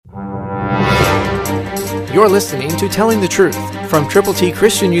You're listening to Telling the Truth from Triple T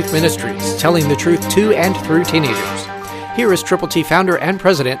Christian Youth Ministries, telling the truth to and through teenagers. Here is Triple T founder and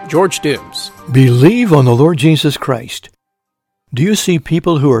president, George Dooms. Believe on the Lord Jesus Christ. Do you see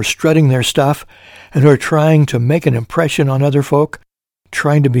people who are strutting their stuff and who are trying to make an impression on other folk,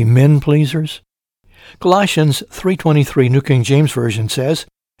 trying to be men pleasers? Colossians 3:23, New King James Version says,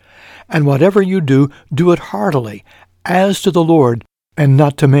 "And whatever you do, do it heartily, as to the Lord, and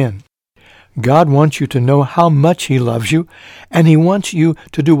not to men." God wants you to know how much He loves you, and He wants you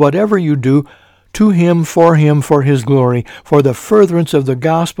to do whatever you do to Him, for His glory, for the furtherance of the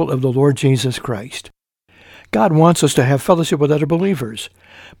gospel of the Lord Jesus Christ. God wants us to have fellowship with other believers,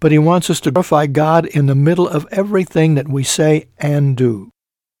 but He wants us to glorify God in the middle of everything that we say and do.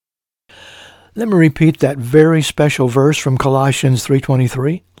 Let me repeat that very special verse from Colossians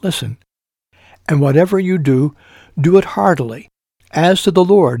 3:23. Listen. "And whatever you do, do it heartily, as to the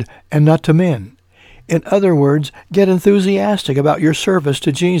Lord and not to men." In other words, get enthusiastic about your service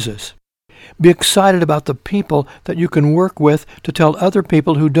to Jesus. Be excited about the people that you can work with to tell other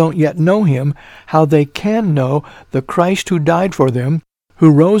people who don't yet know Him how they can know the Christ who died for them,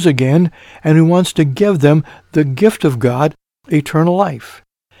 who rose again, and who wants to give them the gift of God, eternal life.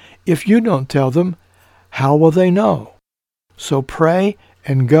 If you don't tell them, how will they know? So pray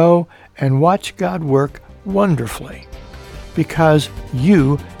and go and watch God work wonderfully, because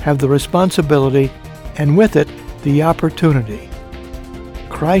you have the responsibility and with it the opportunity.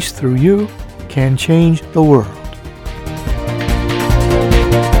 Christ through you can change the world.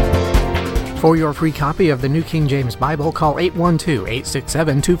 For your free copy of the New King James Bible, call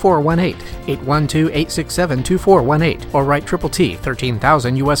 812-867-2418, 812-867-2418, or write Triple T,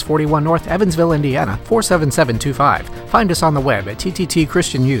 13,000 U.S. 41 North, Evansville, Indiana, 47725. Find us on the web at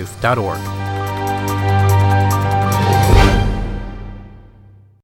tttchristianyouth.org.